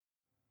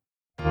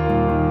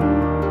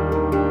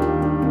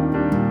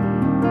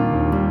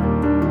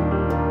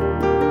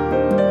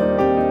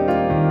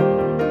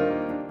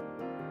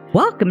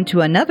Welcome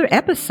to another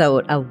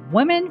episode of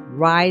Women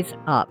Rise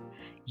Up.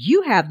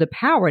 You have the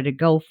power to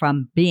go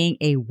from being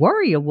a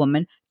warrior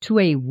woman to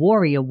a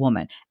warrior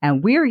woman,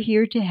 and we're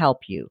here to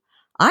help you.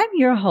 I'm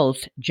your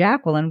host,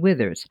 Jacqueline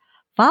Withers.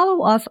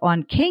 Follow us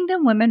on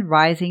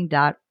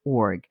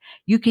kingdomwomenrising.org.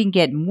 You can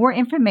get more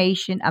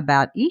information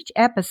about each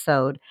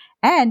episode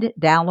and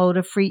download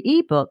a free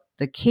ebook,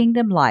 The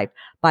Kingdom Life,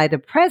 by the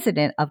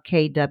president of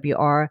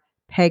KWR,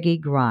 Peggy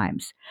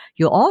Grimes.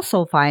 You'll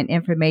also find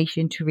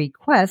information to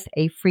request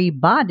a free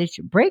bondage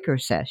breaker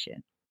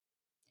session.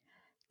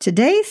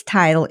 Today's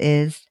title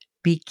is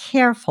Be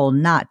Careful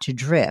Not to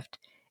Drift.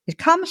 It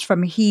comes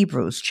from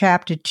Hebrews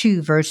chapter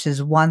 2,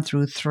 verses 1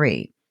 through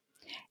 3.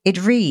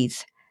 It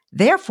reads,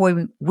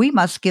 Therefore we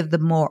must give the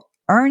more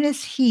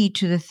earnest heed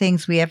to the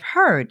things we have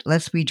heard,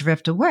 lest we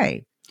drift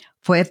away.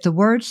 For if the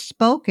words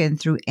spoken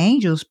through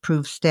angels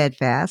prove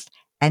steadfast,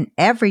 and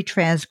every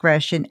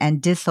transgression and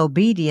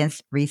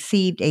disobedience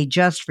received a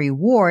just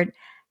reward,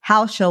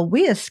 how shall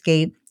we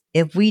escape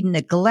if we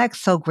neglect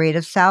so great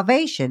a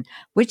salvation,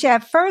 which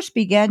at first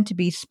began to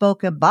be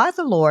spoken by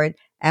the Lord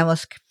and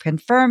was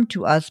confirmed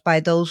to us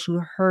by those who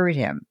heard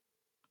him?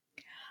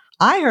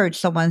 I heard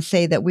someone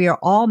say that we are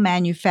all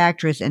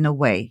manufacturers in a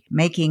way,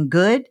 making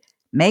good,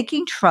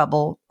 making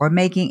trouble, or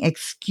making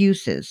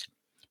excuses.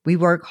 We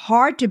work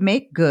hard to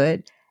make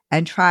good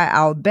and try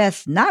our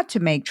best not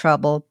to make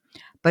trouble,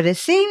 but it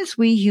seems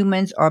we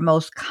humans are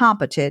most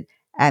competent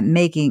at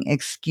making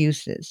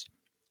excuses.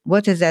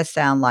 What does that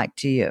sound like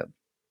to you?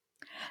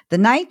 The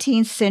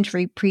 19th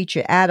century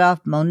preacher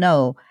Adolphe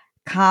Monod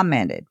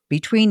commented,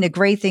 Between the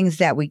great things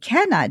that we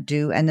cannot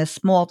do and the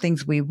small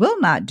things we will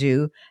not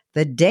do,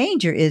 the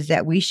danger is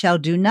that we shall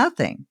do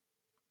nothing.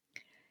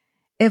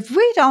 If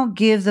we don't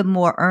give the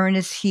more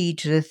earnest heed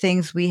to the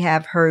things we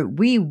have heard,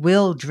 we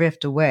will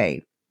drift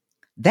away.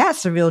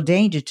 That's a real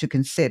danger to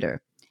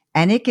consider.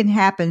 And it can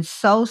happen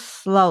so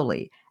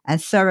slowly and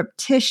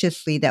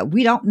surreptitiously that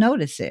we don't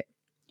notice it.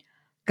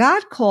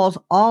 God calls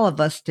all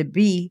of us to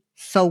be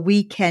so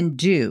we can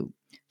do.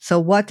 So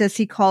what does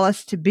he call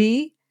us to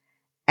be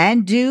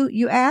and do,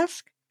 you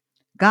ask?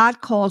 God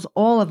calls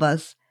all of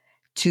us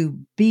to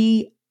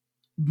be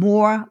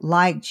more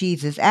like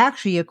Jesus.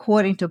 Actually,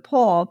 according to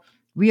Paul,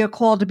 we are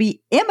called to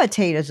be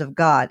imitators of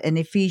God in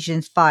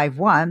Ephesians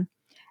 5:1,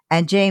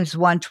 and James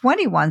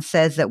 1:21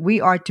 says that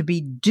we are to be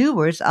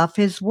doers of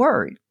his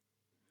word.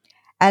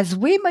 As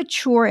we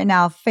mature in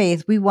our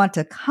faith, we want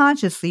to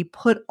consciously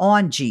put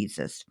on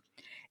Jesus.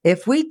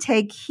 If we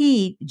take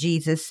heed,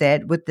 Jesus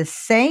said, with the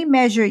same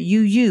measure you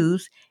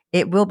use,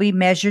 it will be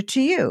measured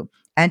to you,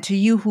 and to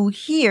you who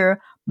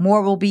hear,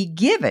 more will be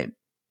given.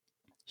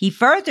 He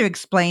further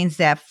explains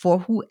that for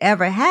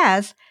whoever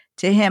has,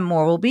 to him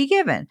more will be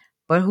given,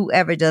 but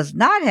whoever does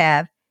not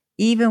have,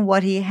 even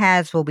what he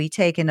has will be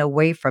taken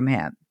away from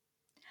him.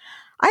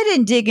 I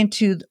didn't dig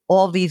into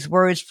all these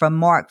words from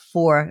Mark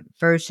 4,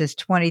 verses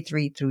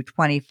 23 through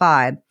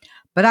 25,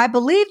 but I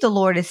believe the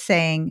Lord is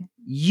saying,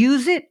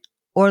 use it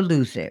or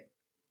lose it.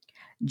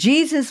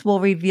 Jesus will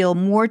reveal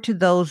more to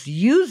those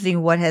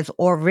using what has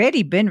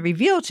already been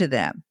revealed to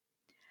them.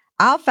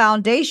 Our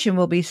foundation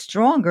will be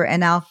stronger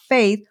and our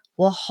faith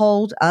will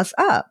hold us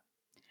up.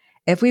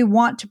 If we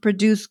want to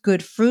produce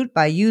good fruit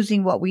by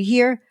using what we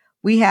hear,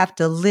 we have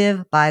to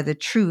live by the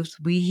truth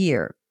we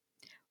hear.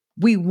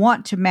 We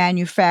want to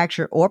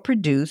manufacture or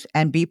produce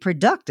and be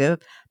productive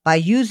by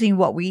using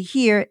what we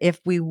hear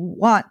if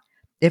what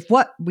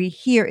we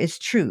hear is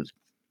truth.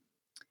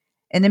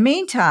 In the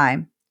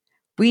meantime,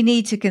 we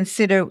need to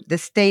consider the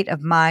state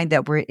of mind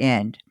that we're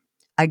in.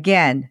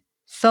 Again,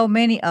 so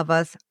many of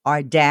us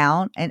are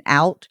down and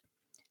out,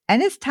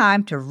 and it's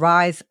time to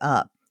rise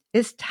up.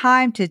 It's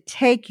time to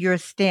take your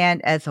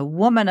stand as a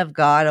woman of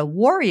God, a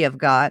warrior of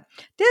God.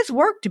 There's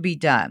work to be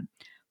done.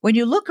 When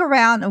you look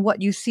around and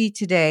what you see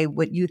today,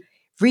 what you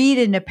read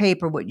in the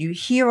paper, what you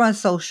hear on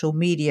social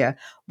media,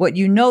 what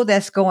you know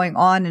that's going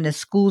on in the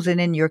schools and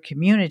in your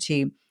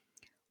community,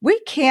 we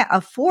can't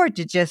afford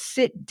to just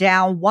sit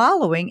down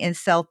wallowing in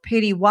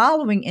self-pity,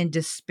 wallowing in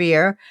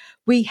despair.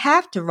 We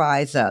have to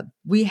rise up.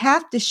 We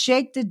have to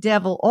shake the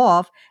devil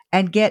off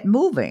and get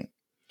moving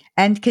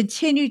and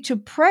continue to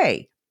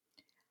pray.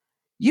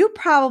 You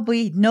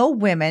probably know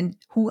women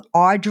who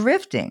are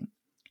drifting.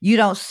 You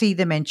don't see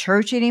them in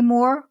church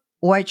anymore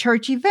or at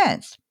church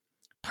events.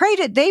 Pray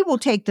that they will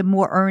take the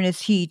more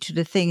earnest heed to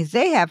the things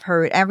they have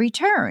heard and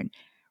return.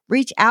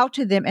 Reach out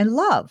to them in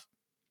love.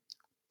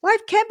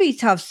 Life can be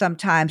tough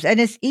sometimes, and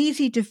it's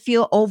easy to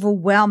feel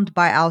overwhelmed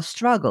by our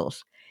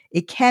struggles.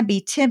 It can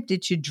be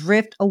tempted to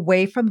drift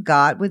away from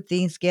God when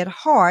things get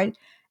hard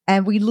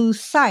and we lose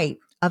sight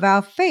of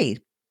our faith.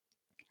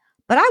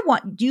 But I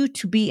want you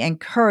to be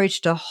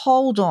encouraged to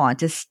hold on,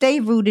 to stay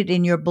rooted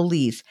in your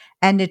beliefs,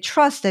 and to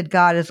trust that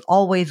God is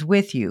always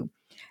with you.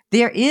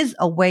 There is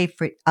a way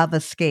of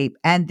escape,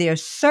 and there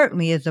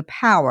certainly is a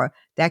power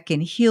that can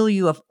heal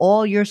you of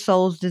all your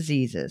soul's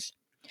diseases.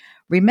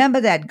 Remember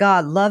that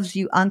God loves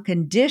you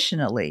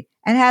unconditionally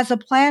and has a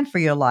plan for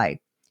your life.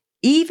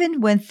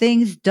 Even when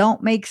things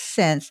don't make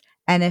sense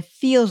and it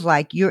feels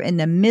like you're in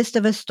the midst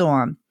of a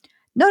storm,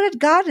 Know that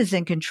God is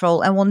in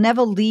control and will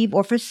never leave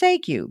or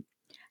forsake you.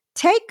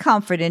 Take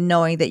comfort in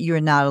knowing that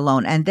you're not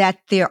alone and that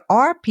there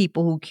are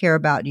people who care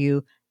about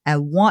you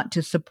and want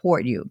to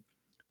support you.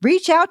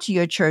 Reach out to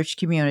your church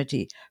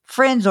community,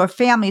 friends, or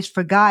families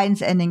for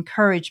guidance and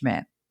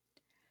encouragement.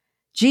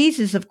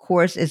 Jesus, of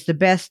course, is the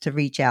best to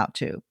reach out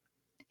to.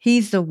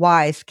 He's the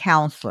wise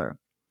counselor.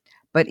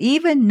 But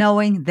even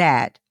knowing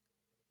that,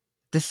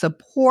 the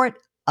support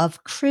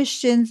of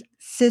Christians,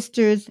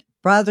 sisters,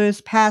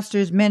 brothers,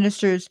 pastors,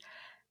 ministers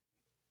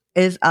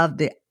is of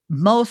the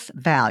most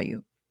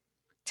value.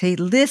 To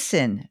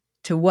listen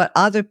to what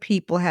other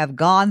people have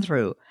gone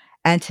through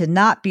and to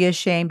not be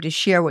ashamed to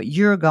share what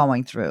you're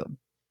going through.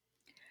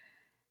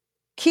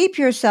 Keep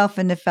yourself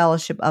in the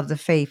fellowship of the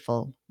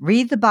faithful.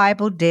 Read the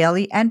Bible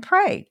daily and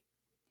pray.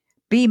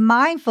 Be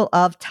mindful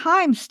of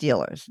time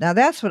stealers. Now,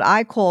 that's what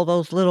I call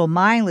those little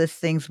mindless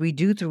things we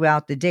do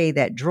throughout the day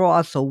that draw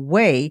us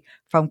away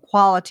from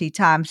quality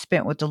time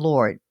spent with the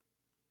Lord.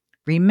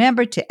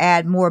 Remember to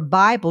add more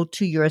Bible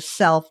to your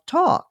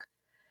self-talk.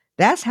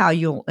 That's how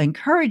you'll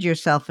encourage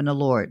yourself in the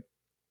Lord.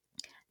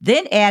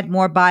 Then add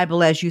more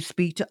Bible as you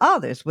speak to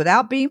others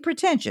without being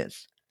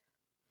pretentious.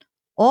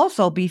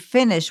 Also, be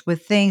finished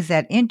with things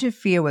that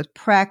interfere with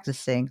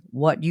practicing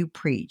what you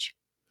preach.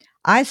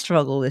 I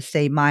struggle to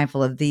stay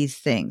mindful of these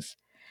things,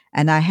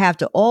 and I have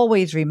to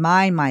always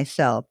remind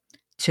myself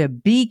to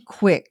be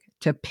quick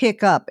to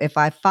pick up if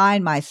I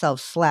find myself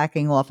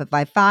slacking off, if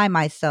I find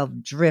myself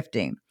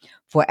drifting.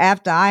 For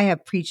after I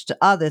have preached to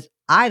others,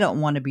 I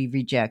don't want to be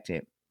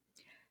rejected.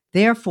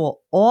 Therefore,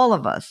 all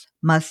of us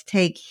must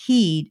take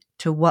heed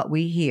to what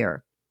we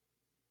hear.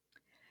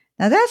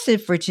 Now, that's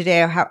it for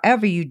today.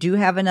 However, you do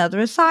have another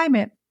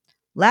assignment.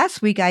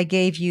 Last week, I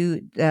gave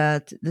you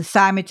the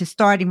assignment to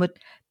starting with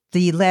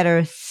the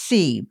letter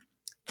C.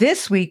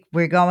 This week,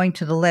 we're going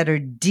to the letter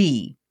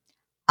D.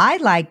 I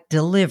like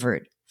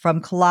delivered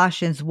from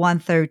Colossians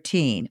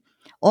 1:13,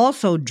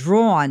 also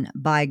drawn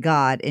by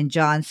God in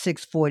John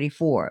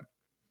 6:44.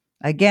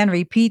 Again,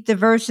 repeat the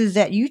verses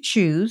that you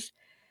choose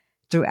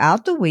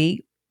throughout the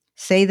week.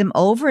 Say them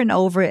over and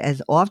over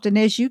as often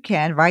as you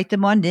can. Write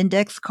them on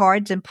index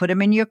cards and put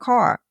them in your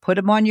car. Put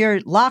them on your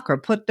locker.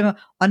 Put them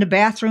on the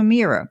bathroom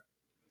mirror.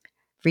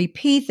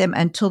 Repeat them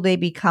until they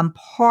become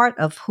part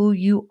of who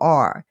you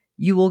are.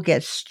 You will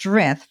get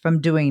strength from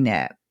doing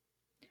that.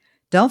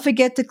 Don't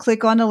forget to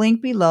click on the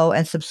link below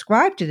and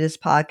subscribe to this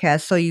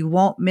podcast so you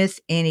won't miss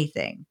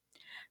anything.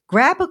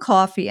 Grab a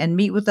coffee and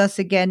meet with us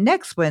again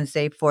next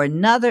Wednesday for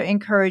another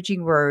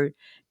encouraging word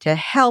to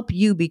help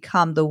you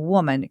become the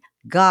woman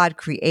God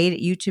created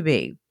you to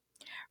be.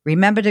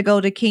 Remember to go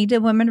to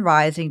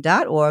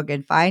kingdomwomenrising.org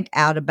and find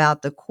out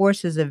about the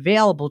courses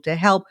available to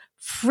help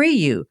free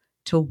you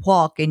to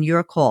walk in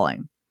your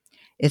calling.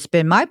 It's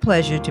been my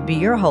pleasure to be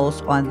your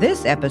host on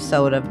this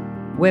episode of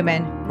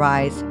Women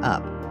Rise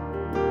Up.